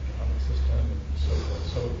best economic system and so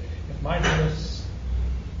forth. So if mindfulness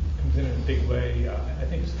comes in a big way, I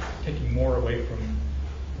think it's taking more away from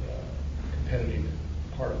the competitive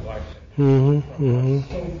part of life. So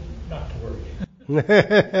not to worry.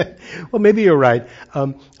 Well, maybe you're right.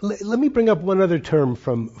 Let me bring up one other term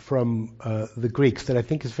from the Greeks that I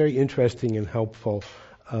think is very interesting and helpful,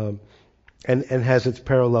 and has its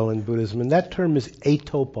parallel in Buddhism, and that term is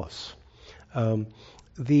atopos.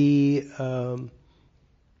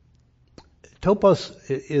 Topos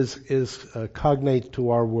is cognate to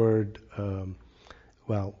our word,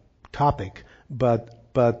 topic,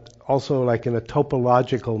 but also like in a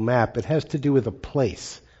topological map, it has to do with a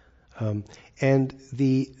place. And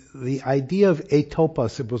the idea of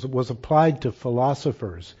atopos, it was applied to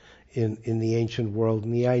philosophers in the ancient world,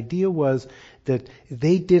 and the idea was that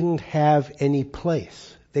they didn't have any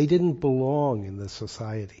place. They didn't belong in the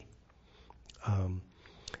society.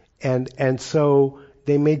 And so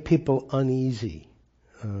they made people uneasy.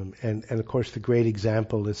 And of course the great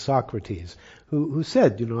example is Socrates, who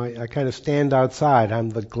said, I kind of stand outside. I'm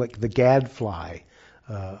the gadfly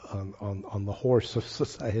on the horse of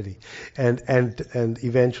society. And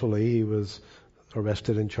eventually he was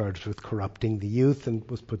arrested and charged with corrupting the youth and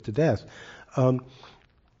was put to death.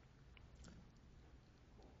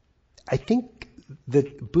 I think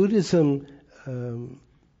that Buddhism,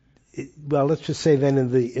 let's just say then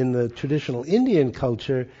in the traditional Indian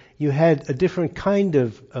culture, you had a different kind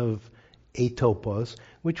of atopos,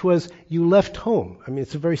 which was you left home. I mean,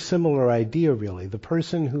 it's a very similar idea, really. The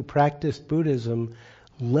person who practiced Buddhism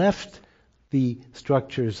left the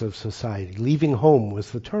structures of society. Leaving home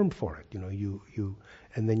was the term for it.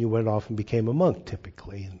 And then you went off and became a monk,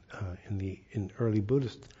 typically in the early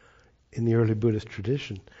Buddhist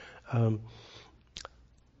tradition.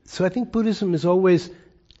 So I think Buddhism is always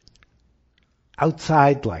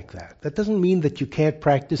outside like that. That doesn't mean that you can't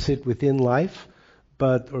practice it within life,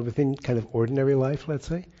 or within kind of ordinary life, let's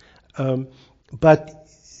say. But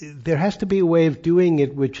there has to be a way of doing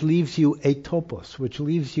it which leaves you atopos, which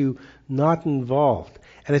leaves you not involved.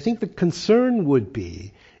 And I think the concern would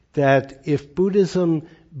be that if Buddhism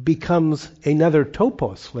becomes another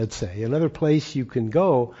topos, let's say, another place you can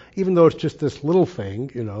go, even though it's just this little thing,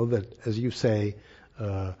 that, as you say,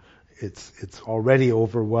 it's already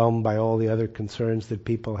overwhelmed by all the other concerns that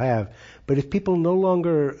people have. But if people no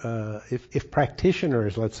longer, if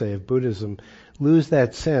practitioners, let's say, of Buddhism, lose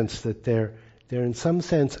that sense that they're in some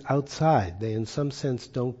sense outside, they in some sense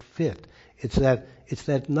don't fit. It's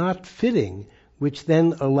that not fitting which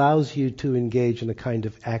then allows you to engage in a kind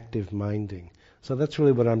of active minding. So that's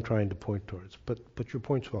really what I'm trying to point towards. But your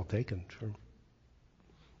point's well taken, sure.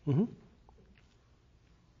 Mm-hmm.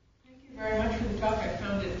 Thank you very much for the talk. I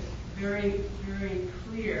found it very, very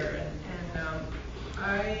clear. And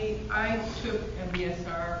I took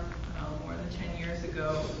MBSR more than 10 years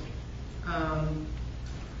ago.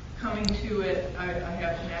 Coming to it, I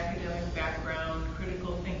have an academic background,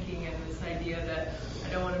 critical thinking, and this idea that I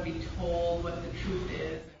don't want to be told what the truth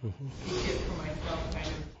is. Seek it for myself kind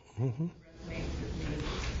of resonates with me.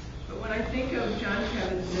 But when I think of John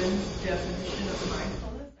Kabat-Zinn's definition of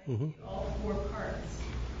mindfulness, I see all four parts.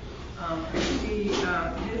 I see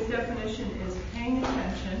his definition is paying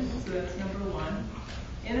attention, so that's number one,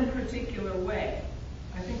 in a particular way.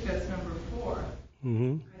 I think that's number four.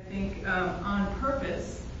 I think on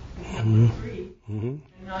purpose is number three, and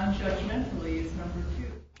non-judgmentally is number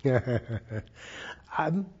two.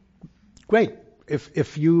 Great.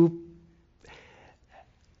 If you,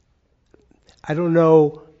 I don't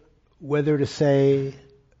know whether to say,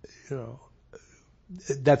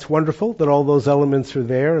 that's wonderful that all those elements are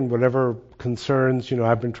there, and whatever concerns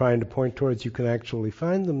I've been trying to point towards, you can actually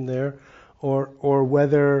find them there, or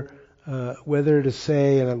whether to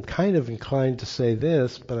say, and I'm kind of inclined to say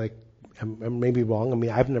this, but I'm maybe wrong. I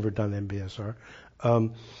mean, I've never done MBSR.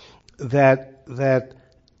 That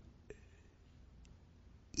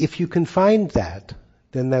if you can find that,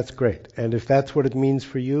 then that's great, and if that's what it means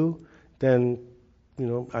for you, then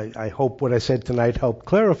I hope what I said tonight helped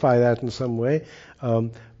clarify that in some way.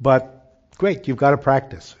 But great, you've got to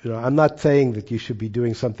practice. I'm not saying that you should be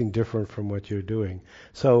doing something different from what you're doing.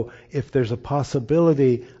 So if there's a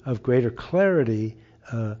possibility of greater clarity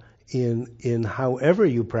in however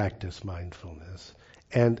you practice mindfulness,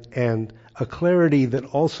 and a clarity that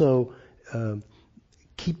also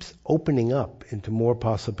keeps opening up into more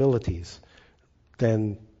possibilities,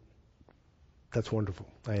 then that's wonderful.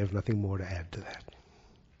 I have nothing more to add to that.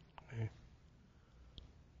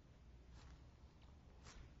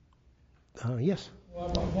 Yes?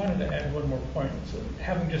 Well, I wanted to add one more point. So,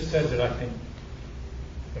 having just said that I think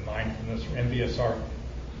the mindfulness or MBSR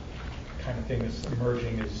kind of thing that's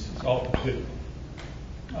emerging is all good.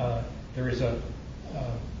 There is a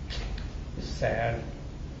sad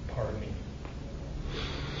part of me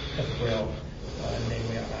as well.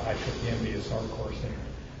 Namely, I took the MBSR course, and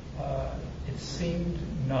it seemed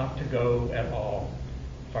not to go at all,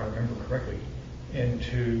 if I remember correctly,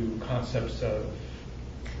 into concepts of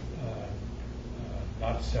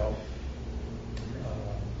not self,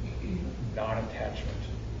 non-attachment.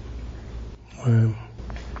 And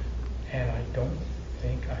I don't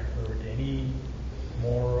think I heard any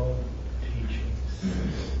moral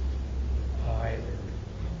teachings either.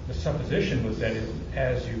 The supposition was that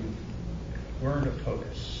as you learn to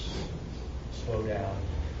focus, slow down,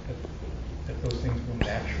 that those things will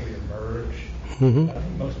naturally emerge. I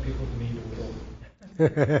think most people need a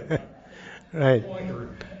little right. pointer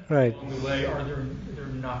Right. along the way, or they're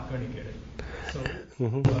not going to get it. So,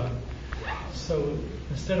 so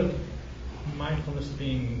instead of mindfulness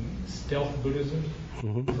being stealth Buddhism,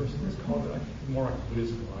 the person has called it more like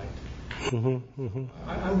Buddhism light.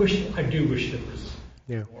 I do wish there was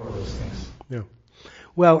more of those things. Yeah.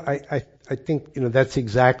 Well, I think that's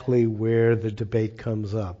exactly where the debate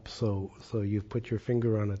comes up. So you've put your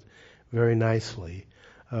finger on it very nicely.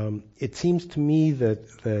 It seems to me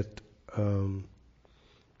that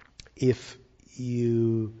if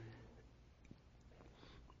you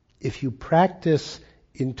practice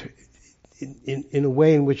in a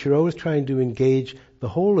way in which you're always trying to engage the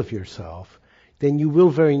whole of yourself, then you will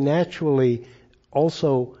very naturally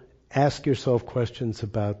also ask yourself questions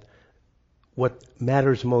about what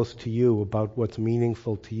matters most to you, about what's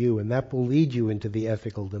meaningful to you, and that will lead you into the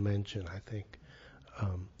ethical dimension, I think.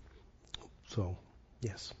 So,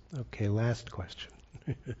 yes. Okay, last question.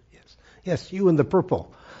 Yes, you in the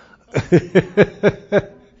purple.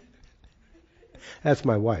 That's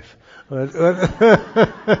my wife. It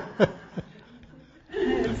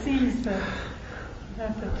seems that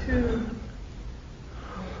the two,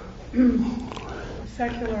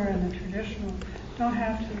 secular and the traditional, don't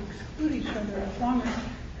have to exclude each other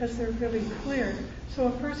as they're really clear. So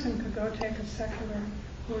a person could go take a secular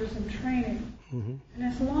Buddhism training, and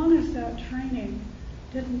as long as that training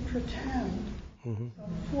didn't pretend so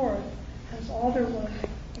forth as all there was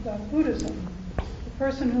about Buddhism, the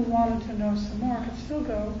person who wanted to know some more could still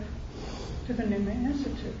go to the Nima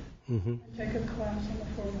Institute Mm-hmm. and take a class on the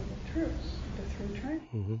Four Noble Truths, the through training.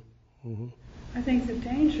 Mm-hmm. Mm-hmm. I think the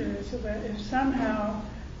danger is that if somehow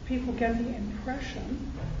people get the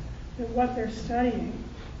impression that what they're studying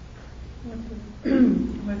with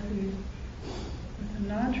the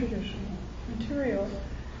non-traditional material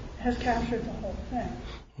has captured the whole thing.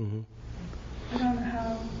 Mm-hmm. I don't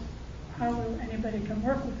know how anybody can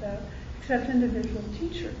work with that except individual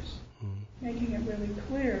teachers, making it really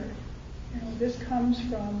clear. This comes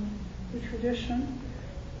from the tradition,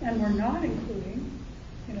 and we're not including,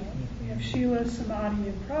 we have Shila, Samadhi,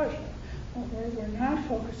 and Praja. We're not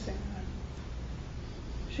focusing on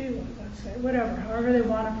Shila, let's say, whatever, however they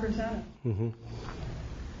want to present it. Mm-hmm.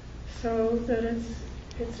 So that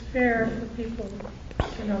it's fair for people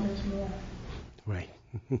to know there's more. Right.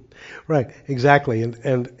 Right, exactly.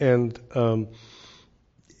 And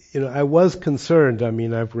I was concerned. I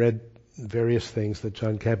mean, I've read various things that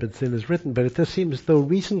John Kabat-Zinn has written, but it does seem as though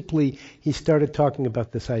recently he started talking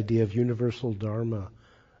about this idea of universal dharma.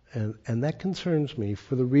 And that concerns me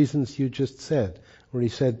for the reasons you just said, where he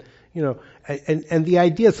said, and the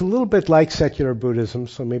idea is a little bit like secular Buddhism,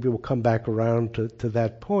 so maybe we'll come back around to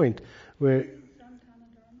that point, where,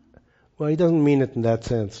 well, he doesn't mean it in that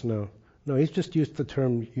sense, no. No, he's just used the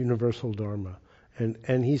term universal dharma.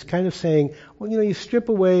 And he's kind of saying, well, you strip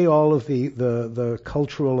away all of the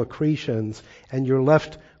cultural accretions and you're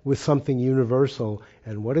left with something universal.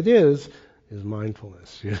 And what it is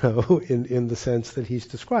mindfulness, in the sense that he's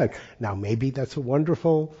described. Now, maybe that's a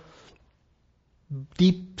wonderful,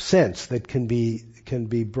 deep sense that can be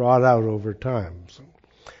brought out over time.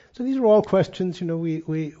 So these are all questions, we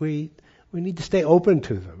need to stay open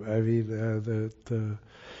to them. I mean,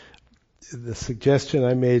 the suggestion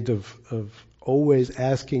I made of always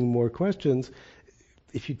asking more questions,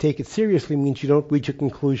 if you take it seriously, means you don't reach a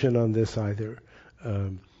conclusion on this either.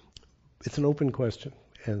 It's an open question.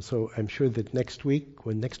 And so I'm sure that next week,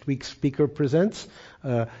 when next week's speaker presents,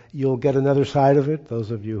 you'll get another side of it,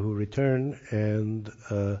 those of you who return, and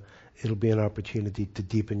it'll be an opportunity to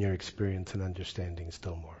deepen your experience and understanding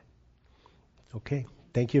still more. Okay,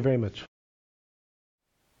 thank you very much.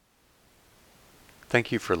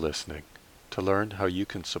 Thank you for listening. To learn how you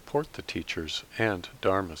can support the teachers and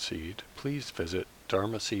Dharma Seed, please visit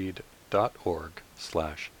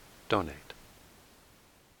dharmaseed.org/donate.